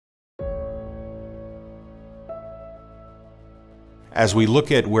As we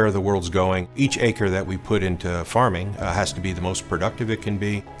look at where the world's going, each acre that we put into farming has to be the most productive it can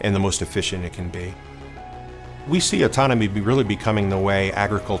be and the most efficient it can be. We see autonomy really becoming the way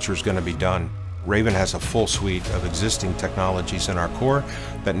agriculture is going to be done. Raven has a full suite of existing technologies in our core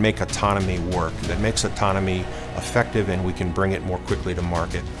that make autonomy work, that makes autonomy effective, and we can bring it more quickly to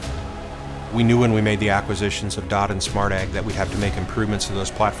market. We knew when we made the acquisitions of DOT and SmartAg that we'd have to make improvements to those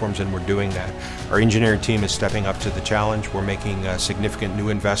platforms, and we're doing that. Our engineering team is stepping up to the challenge. We're making significant new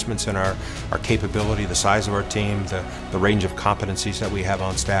investments in our capability, the size of our team, the range of competencies that we have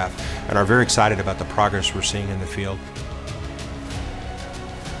on staff, and are very excited about the progress we're seeing in the field.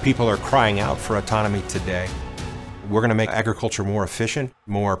 People are crying out for autonomy today. We're going to make agriculture more efficient,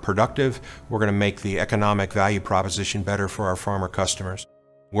 more productive. We're going to make the economic value proposition better for our farmer customers.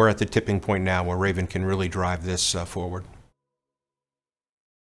 We're at the tipping point now where Raven can really drive this forward.